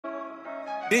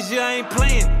This year I ain't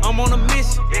playing, I'm on a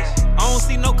mission. I don't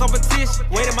see no competition.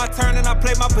 Waited my turn and I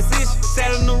play my position.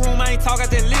 Sat in the room, I ain't talk, I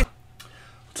just listen.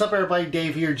 What's up everybody,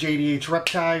 Dave here, JDH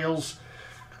Reptiles.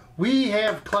 We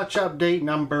have clutch update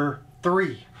number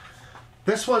 3.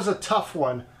 This was a tough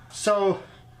one. So,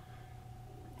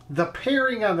 the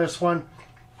pairing on this one,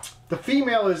 the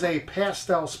female is a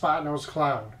pastel spot nose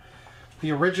clown.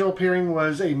 The original pairing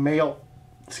was a male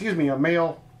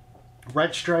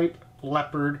red stripe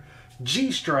leopard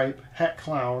G-stripe het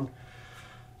clown,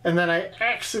 and then I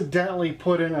accidentally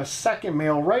put in a second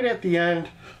male right at the end,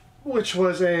 which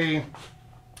was a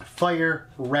fire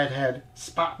redhead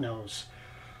spot nose.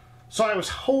 So I was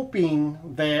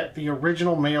hoping that the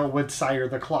original male would sire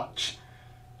the clutch.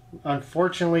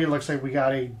 Unfortunately, it looks like we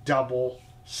got a double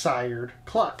sired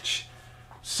clutch.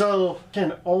 So I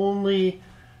can only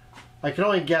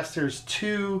guess there's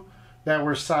 2 that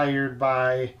were sired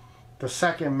by the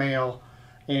second male,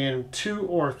 and 2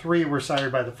 or 3 were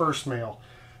sired by the first male.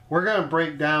 We're going to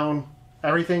break down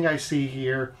everything I see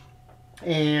here,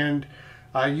 and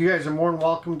you guys are more than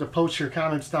welcome to post your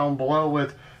comments down below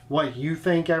with what you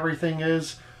think everything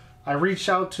is. I reached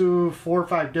out to 4 or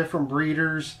 5 different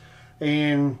breeders,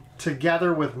 and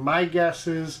together with my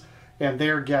guesses and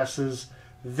their guesses,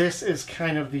 this is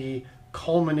kind of the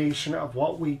culmination of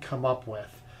what we come up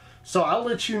with. So I'll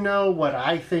let you know what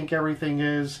I think everything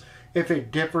is, if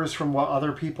it differs from what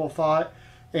other people thought,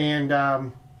 and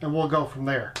we'll go from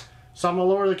there. So I'm going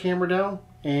to lower the camera down,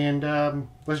 and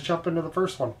let's jump into the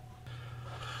first one.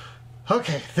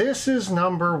 Okay, this is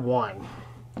number 1.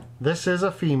 This is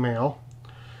a female.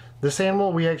 This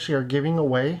animal we actually are giving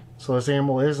away, so this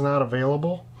animal is not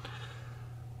available.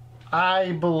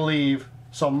 I believe,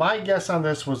 so my guess on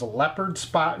this was a leopard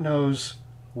spot nose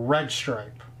red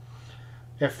stripe.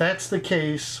 If that's the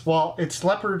case, well, it's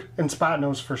leopard and spot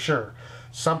nose for sure.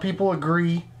 Some people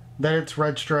agree that it's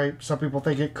red stripe. Some people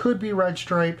think it could be red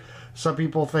stripe. Some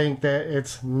people think that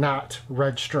it's not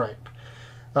red stripe.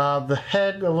 The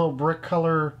head, a little brick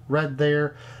color red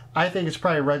there. I think it's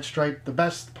probably red stripe. The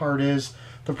best part is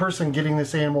the person getting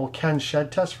this animal can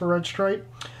shed test for red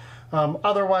stripe.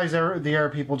 Otherwise, the other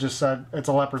people just said it's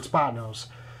a leopard spot nose.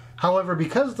 However,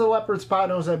 because the leopard spot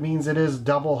nose, that means it is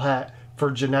double het for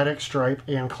genetic stripe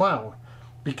and clown,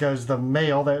 because the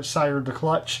male that sired the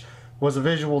clutch was a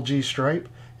visual G stripe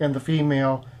and the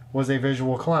female was a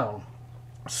visual clown.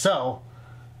 So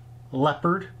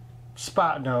leopard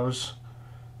spot nose,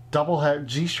 double het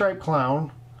G stripe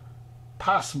clown,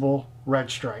 possible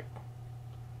red stripe.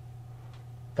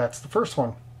 That's the first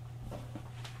one.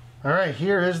 Alright,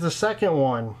 here is the second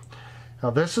one. Now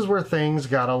this is where things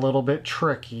got a little bit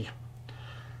tricky.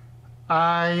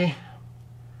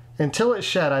 Until it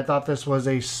shed, I thought this was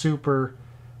a super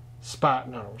spot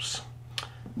nose.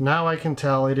 Now I can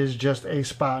tell it is just a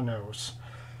spot nose.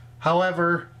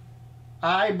 However,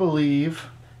 I believe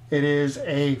it is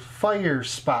a fire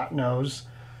spot nose.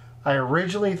 I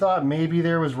originally thought maybe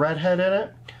there was redhead in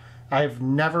it. I've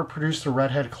never produced a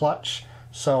redhead clutch,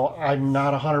 so I'm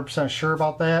not 100% sure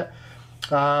about that.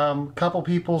 A couple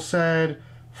people said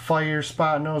fire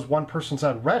spot nose. One person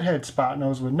said redhead spot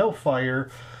nose with no fire.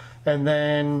 And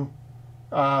then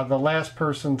the last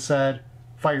person said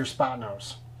fire spot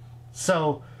nose.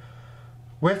 So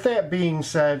with that being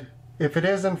said, if it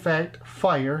is in fact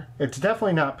fire, it's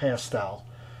definitely not pastel.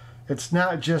 It's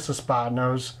not just a spot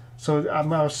nose. So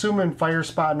I'm assuming fire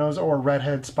spot nose or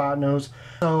redhead spot nose.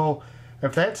 So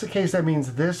if that's the case, that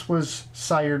means this was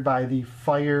sired by the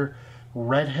fire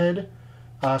redhead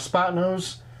spot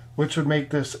nose, which would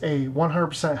make this a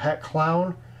 100% het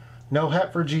clown. No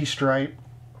het for G-stripe.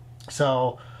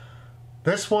 So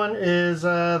this one is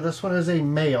a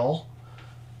male.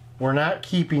 We're not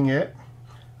keeping it,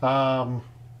 and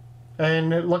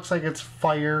it looks like it's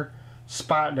fire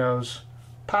spot nose,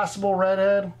 possible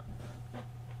redhead.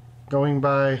 Going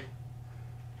by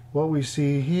what we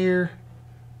see here,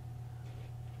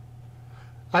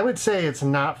 I would say it's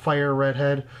not fire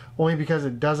redhead, only because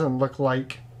it doesn't look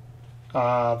like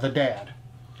the dad.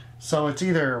 So it's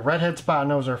either redhead spot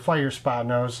nose or fire spot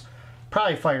nose.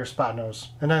 Probably fire spot nose,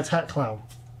 and that's het clown.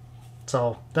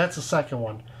 So that's the second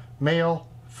one. Male,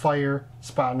 fire,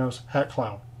 spot nose, het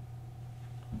clown.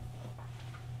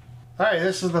 Alright,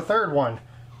 this is the third one.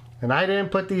 And I didn't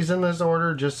put these in this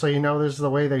order, just so you know this is the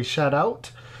way they shed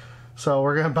out. So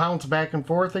we're going to bounce back and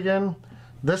forth again.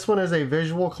 This one is a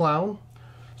visual clown.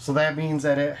 So that means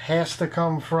that it has to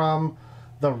come from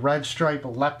the red stripe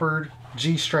leopard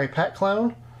G-stripe het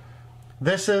clown.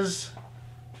 This is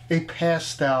a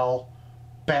pastel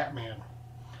Batman.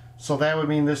 So that would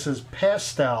mean this is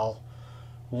pastel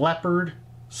leopard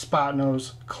spot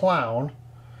nose clown.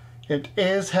 It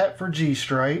is het for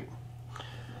G-stripe.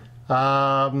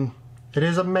 It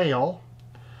is a male.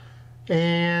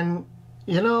 And,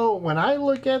 you know, when I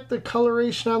look at the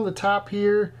coloration on the top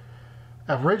here,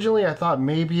 originally I thought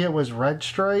maybe it was red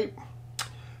stripe.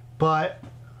 But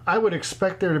I would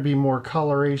expect there to be more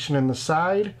coloration in the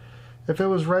side if it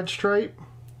was red stripe.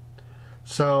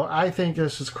 So I think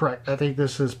this is correct. I think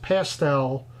this is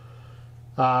pastel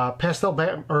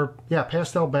Batman.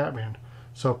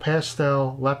 So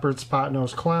pastel leopard spot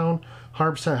nose clown,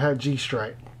 100% het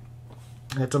G-stripe.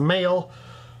 It's a male,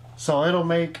 so it'll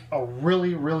make a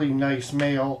really, really nice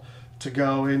male to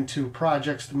go into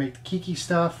projects to make the Kiki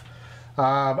stuff.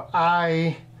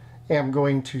 I am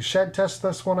going to shed test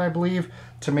this one, I believe,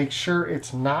 to make sure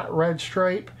it's not red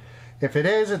stripe. If it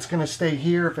is, it's going to stay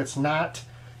here. If it's not,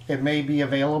 it may be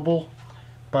available,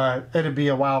 but it'll be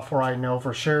a while before I know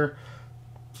for sure.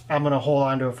 I'm going to hold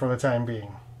on to it for the time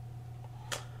being.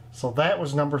 So that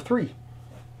was number 3.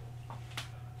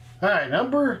 All right,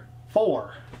 number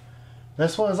 4.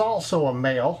 This one is also a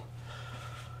male.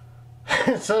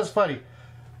 So it's funny.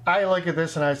 I look at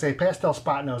this and I say pastel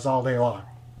spot nose all day long.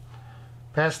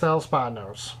 Pastel spot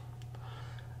nose.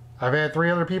 I've had 3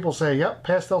 other people say, yep,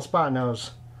 pastel spot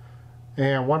nose.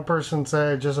 And one person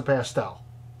said just a pastel.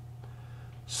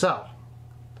 So,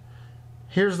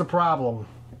 here's the problem.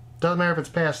 Doesn't matter if it's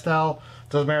pastel,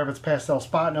 doesn't matter if it's pastel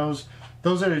spot nose.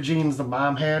 Those are the genes the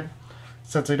mom had.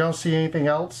 Since I don't see anything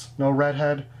else, no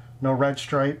redhead, no red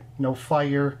stripe, no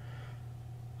fire,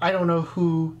 I don't know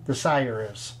who the sire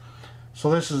is. So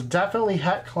this is definitely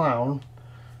het clown,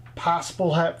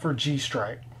 possible het for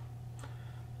G-stripe.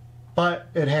 But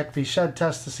it had to be shed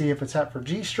test to see if it's het for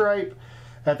G-stripe.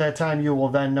 At that time you will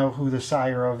then know who the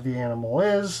sire of the animal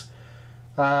is.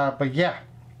 But yeah,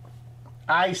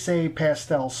 I say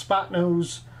pastel spot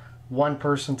nose. One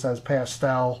person says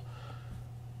pastel.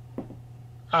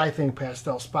 I think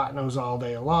pastel spot nose all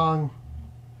day long.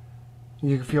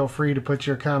 You can feel free to put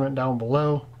your comment down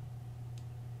below.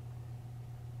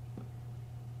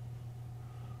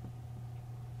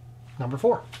 Number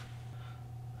 4.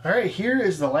 Alright, here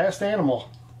is the last animal.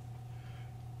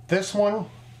 This one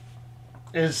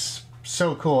is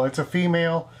so cool. It's a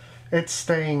female. It's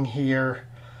staying here.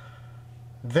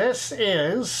 This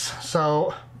is,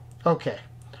 so, okay.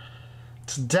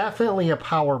 It's definitely a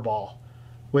Powerball,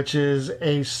 which is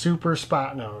a super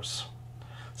spot nose.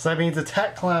 So that means it's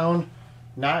het clown,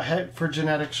 not het for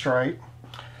genetic stripe.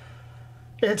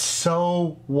 It's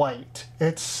so white.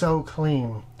 It's so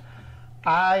clean.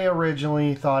 I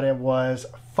originally thought it was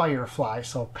Firefly,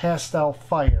 so pastel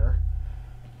fire,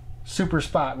 super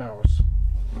spot nose.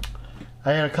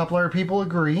 I had a couple other people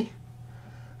agree.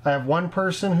 I have one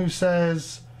person who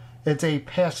says it's a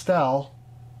pastel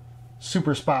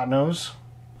super spot nose.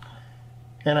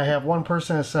 And I have one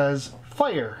person that says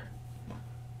fire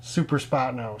super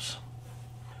spot nose.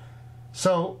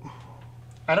 So,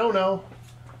 I don't know.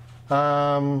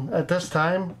 At this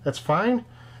time, it's fine.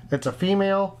 It's a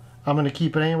female. I'm going to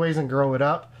keep it anyways and grow it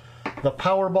up. The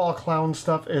Powerball clown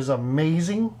stuff is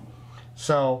amazing.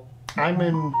 So, I'm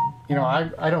in, you know,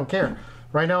 I don't care.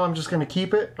 Right now, I'm just going to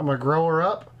keep it. I'm going to grow her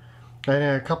up. And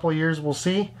in a couple of years, we'll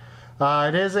see.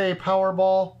 It is a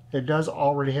Powerball. It does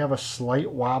already have a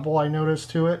slight wobble, I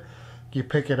noticed, to it. You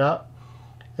pick it up.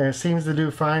 And it seems to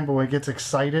do fine, but when it gets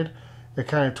excited, it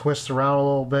kind of twists around a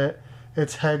little bit.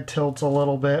 Its head tilts a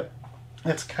little bit.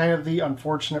 It's kind of the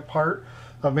unfortunate part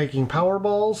of making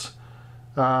Powerballs.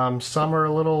 Some are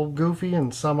a little goofy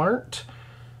and some aren't.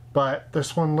 But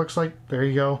this one looks like, there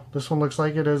you go. This one looks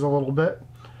like it is a little bit.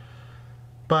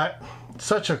 But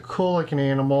such a cool looking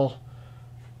animal.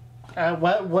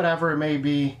 Whatever it may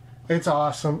be, it's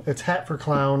awesome. It's het for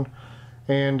clown.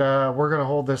 And we're going to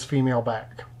hold this female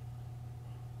back.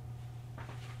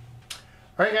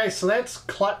 Alright guys, so that's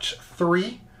clutch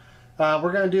 3.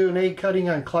 We're going to do an egg cutting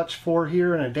on clutch 4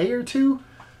 here in a day or two.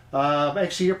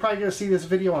 Actually, you're probably going to see this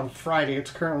video on Friday.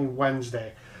 It's currently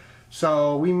Wednesday.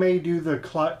 So we may do the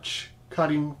clutch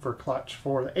cutting for clutch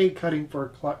 4, the egg cutting for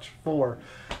clutch 4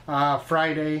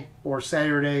 Friday or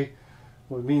Saturday.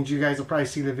 Which means you guys will probably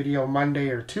see the video Monday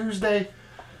or Tuesday.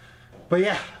 But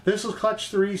yeah, this is clutch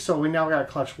 3, so we now got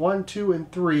clutch 1, 2, and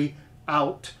 3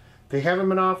 out. They haven't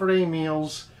been offered any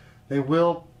meals. They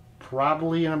will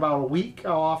probably in about a week.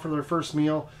 I'll offer their first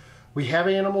meal. We have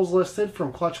animals listed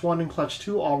from clutch 1 and clutch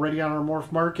 2 already on our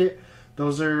Morph Market.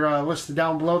 Those are listed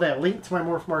down below. That link to my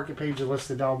Morph Market page is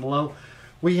listed down below.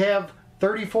 We have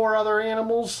 34 other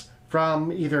animals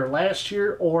from either last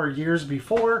year or years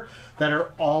before that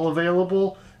are all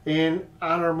available on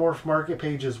our Morph Market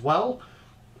page as well.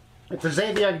 If there's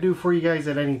anything I can do for you guys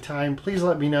at any time, please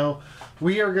let me know.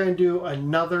 We are going to do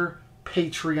another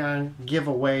Patreon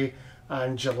giveaway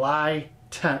on July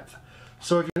 10th.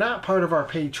 So if you're not part of our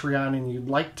Patreon and you'd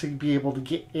like to be able to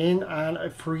get in on a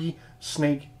free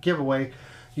snake giveaway,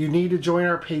 you need to join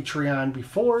our Patreon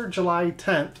before July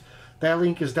 10th. That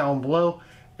link is down below.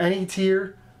 Any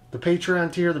tier, the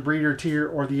Patreon tier, the breeder tier,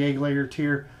 or the egg layer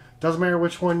tier, doesn't matter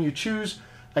which one you choose.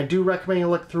 I do recommend you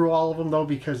look through all of them though,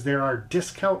 because there are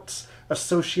discounts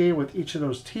associated with each of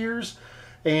those tiers.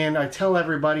 And I tell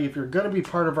everybody, if you're going to be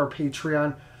part of our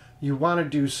Patreon, you want to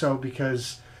do so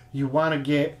because you want to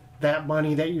get that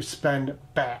money that you spend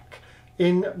back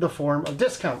in the form of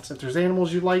discounts. If there's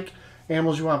animals you like,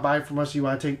 animals you want to buy from us, you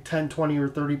want to take 10, 20, or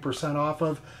 30% off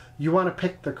of, you want to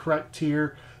pick the correct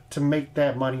tier to make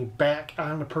that money back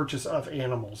on the purchase of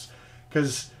animals.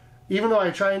 Because even though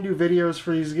I try and do videos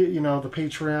for these, the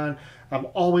Patreon, I'm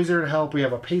always there to help. We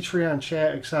have a Patreon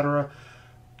chat, etc.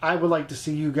 I would like to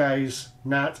see you guys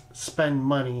not spend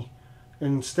money.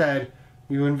 Instead,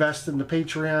 you invest in the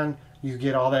Patreon, you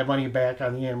get all that money back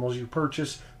on the animals you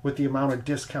purchase with the amount of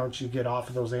discounts you get off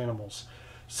of those animals.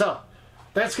 So,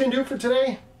 that's going to do it for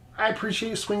today. I appreciate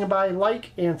you swinging by,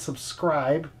 like, and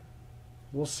subscribe.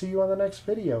 We'll see you on the next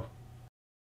video.